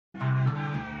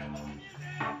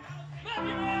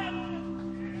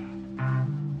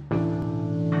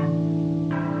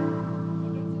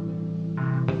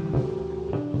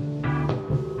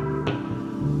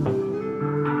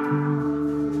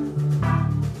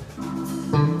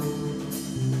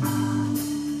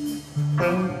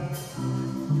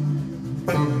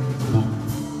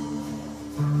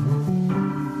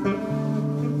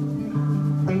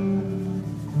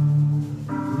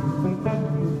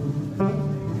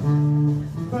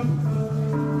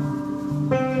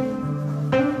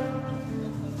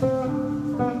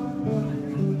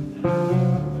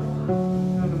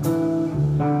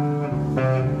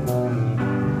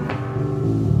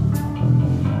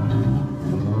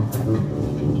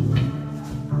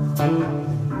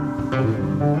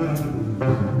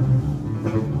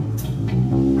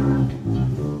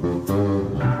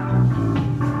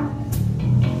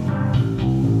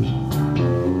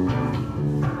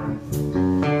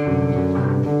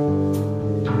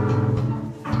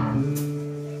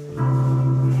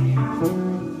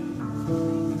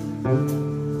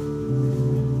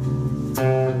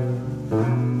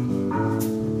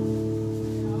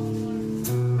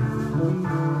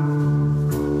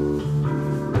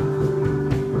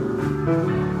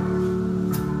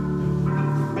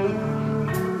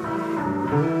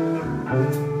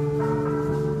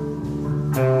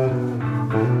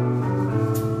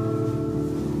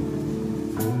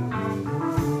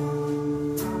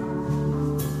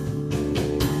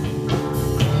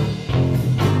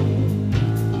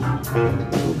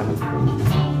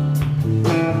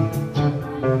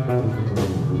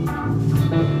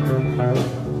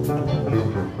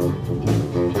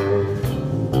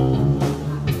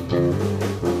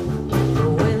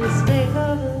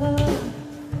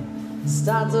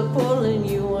Starts a pulling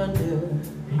you under,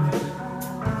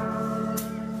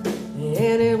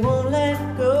 and it won't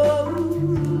let go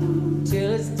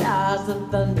till it starts to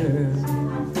thunder.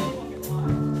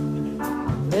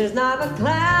 There's not a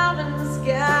cloud in the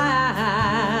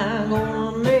sky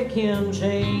gonna make him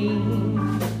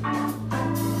change.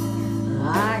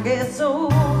 I guess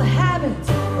old habits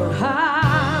are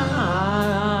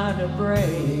hard to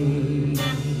break.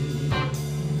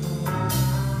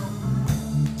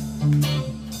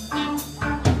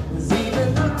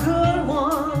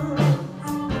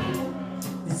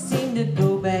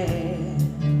 Go bad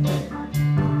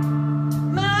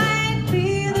might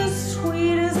be the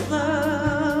sweetest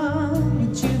love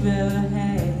that you've ever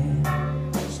had.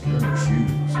 Scared of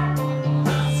shoes.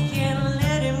 Just can't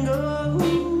let him go,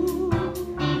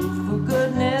 for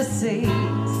goodness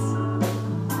sakes.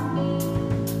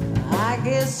 I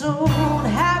guess old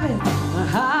habits are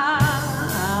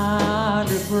hard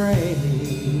to break.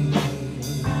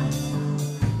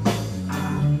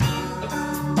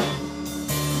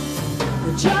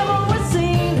 Trouble with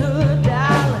seeing her,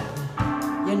 darling.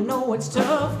 You know it's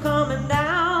tough coming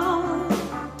down,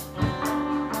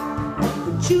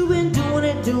 but you've been doing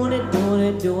it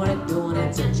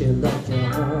since you left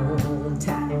your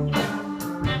hometown.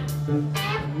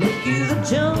 Make you the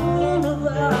Joan of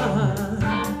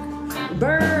Arc,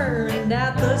 burned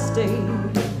out the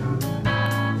stake.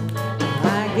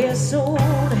 I guess old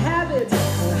habits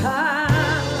are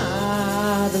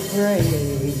hard to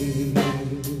break.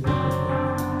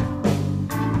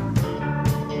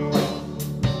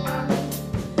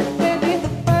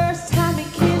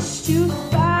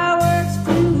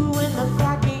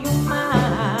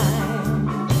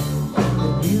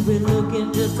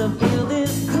 Just to feel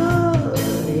this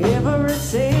good ever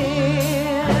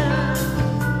since.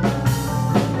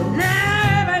 But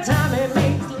now every time he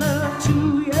makes love to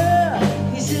you,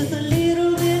 he's just a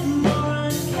little bit more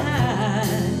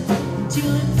unkind,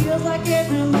 until it feels like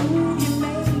every move you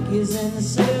make is in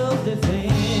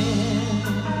self-defense.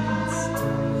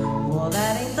 Well,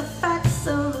 that ain't the facts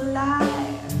of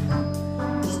life,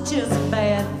 it's just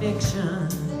bad fiction.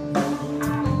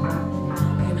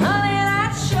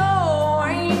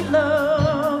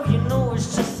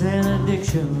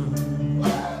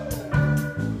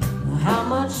 How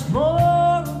much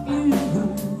more abuse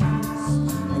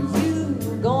are you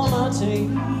gonna take?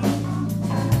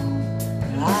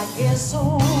 I guess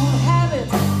old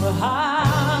habits are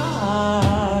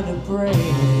hard to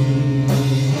break.